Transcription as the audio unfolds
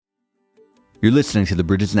You're listening to the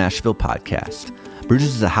Bridges Nashville podcast.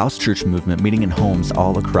 Bridges is a house church movement meeting in homes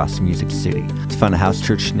all across Music City. To find a house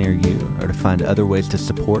church near you or to find other ways to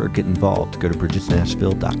support or get involved, go to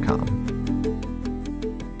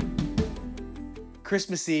bridgesnashville.com.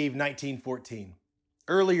 Christmas Eve, 1914.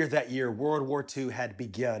 Earlier that year, World War II had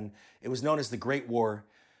begun. It was known as the Great War.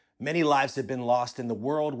 Many lives had been lost and the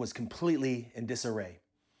world was completely in disarray.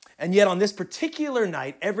 And yet on this particular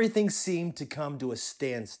night, everything seemed to come to a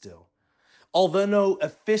standstill. Although no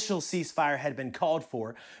official ceasefire had been called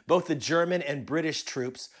for, both the German and British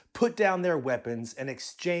troops put down their weapons and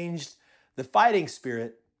exchanged the fighting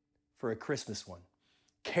spirit for a Christmas one.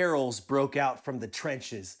 Carols broke out from the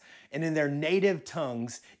trenches, and in their native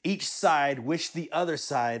tongues, each side wished the other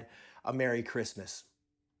side a Merry Christmas.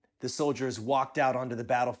 The soldiers walked out onto the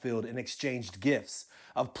battlefield and exchanged gifts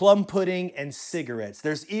of plum pudding and cigarettes.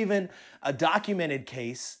 There's even a documented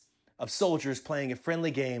case of soldiers playing a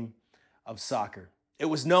friendly game of soccer. It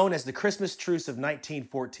was known as the Christmas Truce of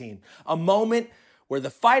 1914, a moment where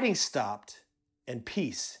the fighting stopped and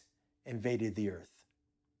peace invaded the earth.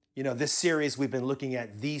 You know, this series we've been looking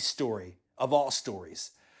at the story of all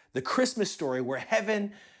stories, the Christmas story where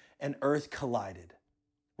heaven and earth collided,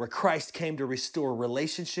 where Christ came to restore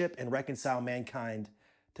relationship and reconcile mankind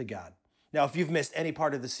to God. Now, if you've missed any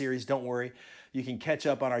part of the series, don't worry. You can catch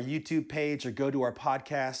up on our YouTube page or go to our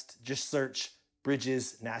podcast. Just search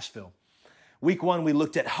Bridges Nashville. Week 1, we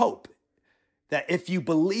looked at hope, that if you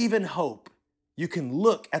believe in hope, you can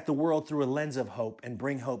look at the world through a lens of hope and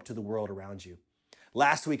bring hope to the world around you.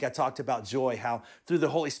 Last week, I talked about joy, how through the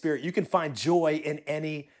Holy Spirit, you can find joy in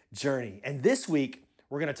any journey. And this week,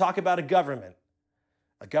 we're going to talk about a government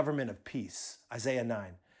of peace. Isaiah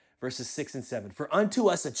 9, verses 6 and 7. For unto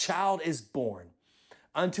us a child is born,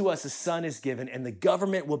 unto us a son is given, and the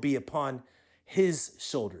government will be upon his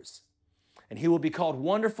shoulders. And he will be called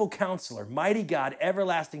Wonderful Counselor, Mighty God,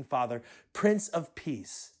 Everlasting Father, Prince of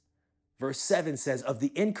Peace. Verse 7 says, of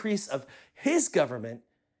the increase of his government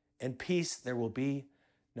and peace there will be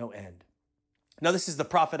no end. Now this is the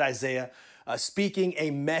prophet Isaiah speaking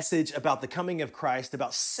a message about the coming of Christ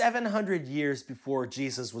about 700 years before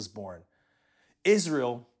Jesus was born.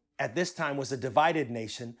 Israel at this time was a divided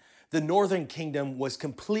nation. The northern kingdom was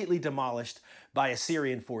completely demolished by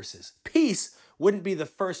Assyrian forces. Peace wouldn't be the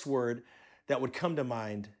first word that would come to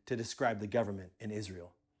mind to describe the government in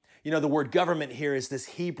Israel. You know, the word government here is this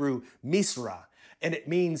Hebrew misra, and it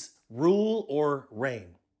means rule or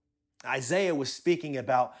reign. Isaiah was speaking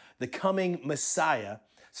about the coming Messiah.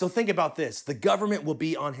 So think about this. The government will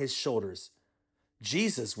be on his shoulders.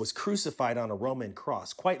 Jesus was crucified on a Roman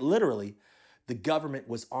cross. Quite literally, the government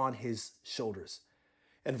was on his shoulders.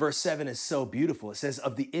 And verse 7 is so beautiful. It says,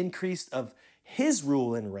 of the increase of his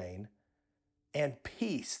rule and reign and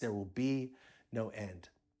peace, there will be no end.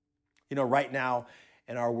 You know, right now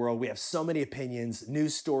in our world, we have so many opinions,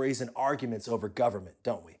 news stories, and arguments over government,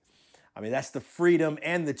 don't we? I mean, that's the freedom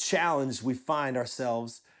and the challenge we find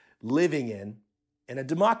ourselves living in a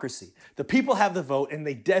democracy. The people have the vote, and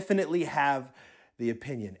they definitely have the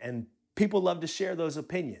opinion, and people love to share those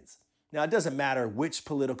opinions. Now, it doesn't matter which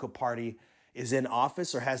political party is in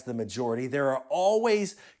office or has the majority. There are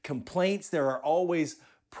always complaints. There are always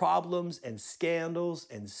problems and scandals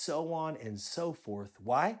and so on and so forth.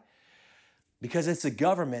 Why? Because it's a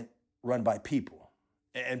government run by people.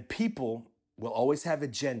 And people will always have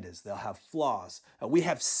agendas. They'll have flaws. We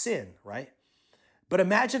have sin, right? But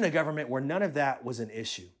imagine a government where none of that was an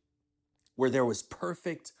issue, where there was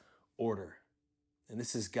perfect order. And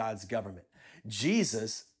this is God's government.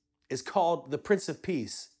 Jesus is called the Prince of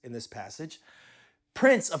Peace in this passage.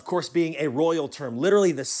 Prince, of course, being a royal term,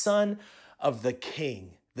 literally the son of the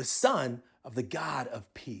king, the son of the God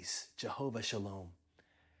of peace, Jehovah Shalom.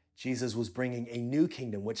 Jesus was bringing a new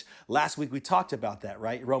kingdom, which last week we talked about that,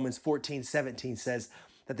 right? Romans 14:17 says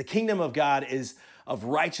that the kingdom of God is of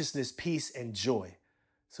righteousness, peace, and joy.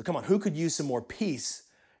 So come on, who could use some more peace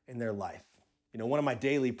in their life? You know, one of my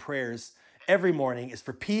daily prayers every morning is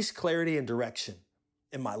for peace, clarity, and direction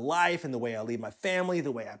in my life, in the way I lead my family,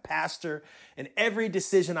 the way I pastor, and every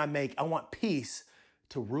decision I make, I want peace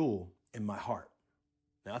to rule in my heart.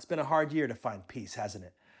 Now, it's been a hard year to find peace, hasn't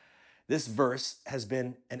it? This verse has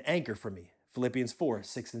been an anchor for me. Philippians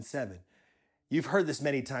 4:6 and 7. You've heard this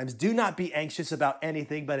many times. Do not be anxious about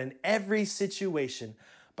anything, but in every situation,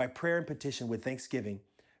 by prayer and petition with thanksgiving,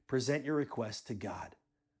 present your requests to God.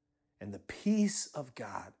 And the peace of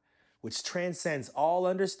God, which transcends all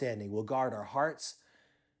understanding, will guard our hearts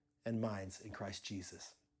and minds in Christ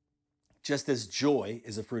Jesus. Just as joy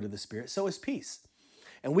is a fruit of the Spirit, so is peace.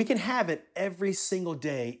 And we can have it every single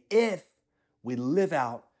day if we live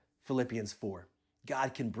out Philippians 4.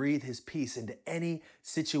 God can breathe his peace into any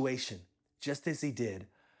situation, just as he did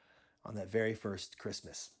on that very first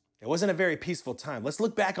Christmas. It wasn't a very peaceful time. Let's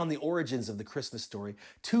look back on the origins of the Christmas story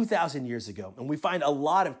 2,000 years ago, and we find a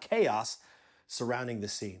lot of chaos surrounding the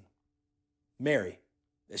scene. Mary,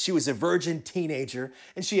 she was a virgin teenager,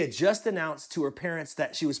 and she had just announced to her parents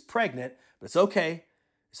that she was pregnant, but it's okay.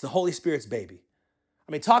 It's the Holy Spirit's baby.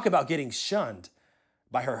 I mean, talk about getting shunned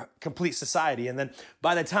by her complete society. And then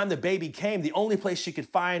by the time the baby came, the only place she could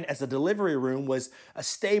find as a delivery room was a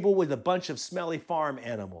stable with a bunch of smelly farm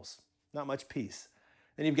animals. Not much peace.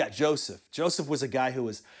 Then you've got Joseph. Joseph was a guy who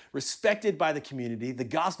was respected by the community. The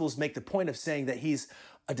Gospels make the point of saying that he's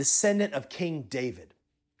a descendant of King David.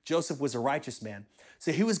 Joseph was a righteous man,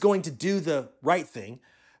 so he was going to do the right thing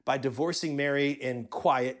by divorcing Mary in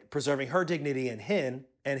quiet, preserving her dignity and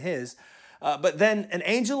his. But then an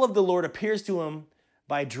angel of the Lord appears to him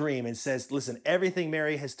by dream and says, listen, everything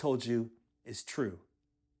Mary has told you is true.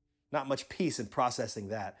 Not much peace in processing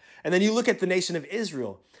that. And then you look at the nation of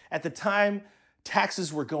Israel. At the time,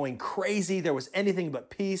 taxes were going crazy. There was anything but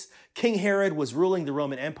peace. King Herod was ruling the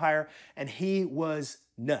Roman Empire, and he was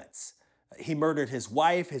nuts. He murdered his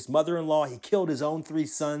wife, his mother-in-law. He killed his own 3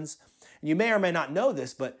 sons. And you may or may not know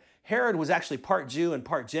this, but Herod was actually part Jew and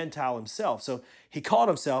part Gentile himself. So he called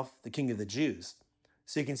himself the King of the Jews.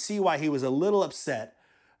 So you can see why he was a little upset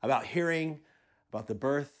about hearing about the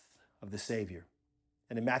birth of the Savior.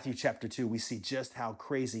 And in Matthew chapter 2, we see just how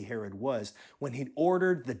crazy Herod was when he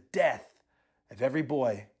ordered the death of every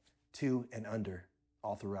boy 2 and under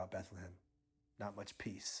all throughout Bethlehem. Not much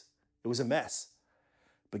peace. It was a mess.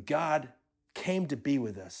 But God came to be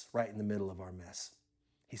with us right in the middle of our mess.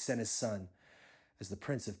 He sent his son as the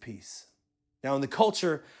Prince of Peace. Now, in the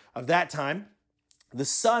culture of that time, the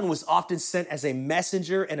son was often sent as a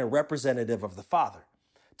messenger and a representative of the Father,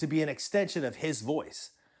 to be an extension of his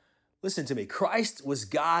voice. Listen to me. Christ was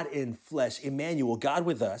God in flesh, Emmanuel, God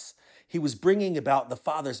with us. He was bringing about the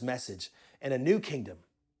Father's message and a new kingdom,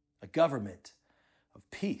 a government of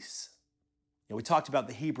peace. We talked about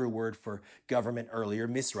the Hebrew word for government earlier,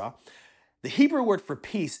 misra. The Hebrew word for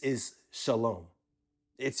peace is shalom.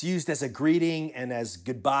 It's used as a greeting and as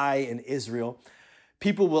goodbye in Israel.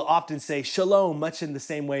 People will often say shalom, much in the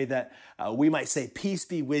same way that we might say peace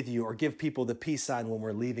be with you or give people the peace sign when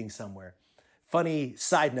we're leaving somewhere. Funny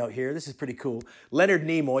side note here, this is pretty cool. Leonard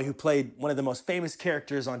Nimoy, who played one of the most famous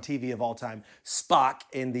characters on TV of all time, Spock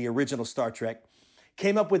in the original Star Trek,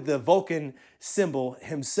 came up with the Vulcan symbol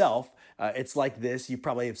himself. It's like this. You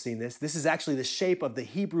probably have seen this. This is actually the shape of the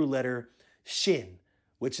Hebrew letter Shin,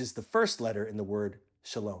 which is the first letter in the word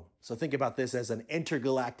shalom. So think about this as an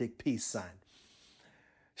intergalactic peace sign.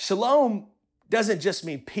 Shalom doesn't just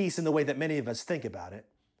mean peace in the way that many of us think about it,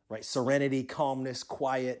 right? Serenity, calmness,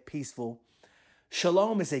 quiet, peaceful.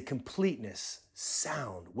 Shalom is a completeness,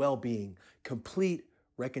 sound, well-being, complete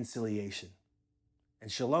reconciliation.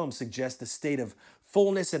 And shalom suggests a state of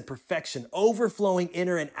fullness and perfection, overflowing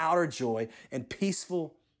inner and outer joy and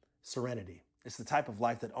peaceful serenity. It's the type of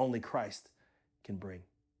life that only Christ can bring.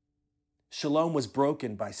 Shalom was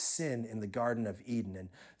broken by sin in the Garden of Eden, and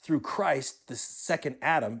through Christ, the second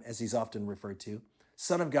Adam, as he's often referred to,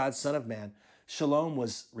 Son of God, Son of Man, shalom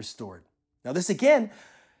was restored. Now this again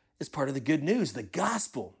is part of the good news, the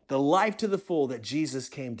gospel, the life to the full that Jesus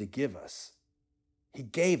came to give us. He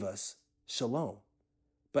gave us shalom.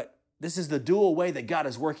 But this is the dual way that God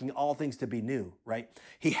is working all things to be new, right?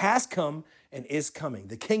 He has come and is coming.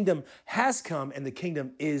 The kingdom has come and the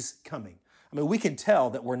kingdom is coming. I mean, we can tell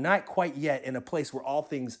that we're not quite yet in a place where all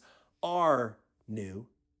things are new,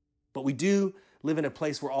 but we do live in a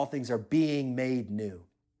place where all things are being made new.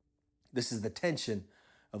 This is the tension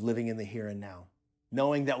of living in the here and now,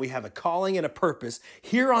 knowing that we have a calling and a purpose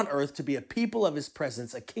here on earth to be a people of his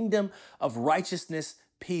presence, a kingdom of righteousness,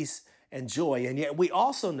 peace, and joy. And yet we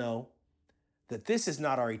also know that this is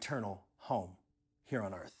not our eternal home here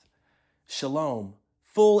on earth. Shalom,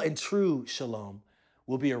 full and true shalom,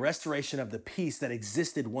 will be a restoration of the peace that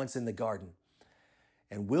existed once in the garden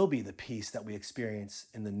and will be the peace that we experience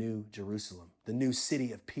in the new Jerusalem, the new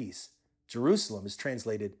city of peace. Jerusalem is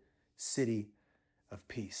translated city of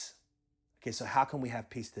peace. Okay, so how can we have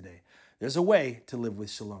peace today? There's a way to live with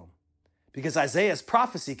shalom. Because Isaiah's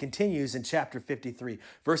prophecy continues in chapter 53.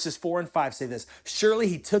 Verses 4 and 5 say this: surely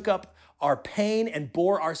he took up our pain and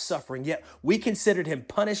bore our suffering, yet we considered him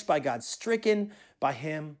punished by God, stricken by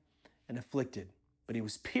him and afflicted. But he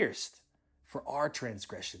was pierced for our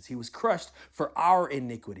transgressions. He was crushed for our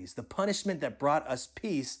iniquities. The punishment that brought us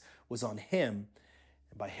peace was on him,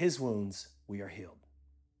 and by his wounds we are healed.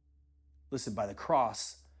 Listen, by the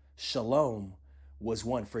cross, shalom was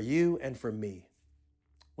won for you and for me.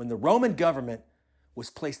 When the Roman government was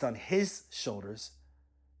placed on his shoulders,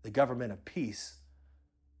 the government of peace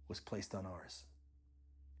was placed on ours.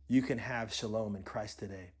 You can have shalom in Christ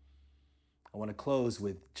today. I want to close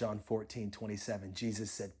with John 14:27.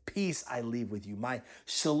 Jesus said, "Peace I leave with you. My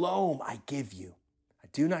shalom I give you. I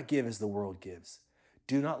do not give as the world gives.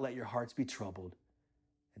 Do not let your hearts be troubled,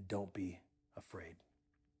 and don't be afraid."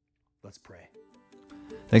 Let's pray.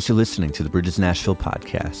 Thanks for listening to the Bridges Nashville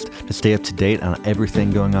podcast. To stay up to date on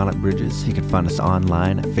everything going on at Bridges, you can find us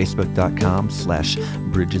online at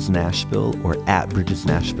facebook.com/BridgesNashville or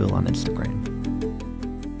 @BridgesNashville on Instagram.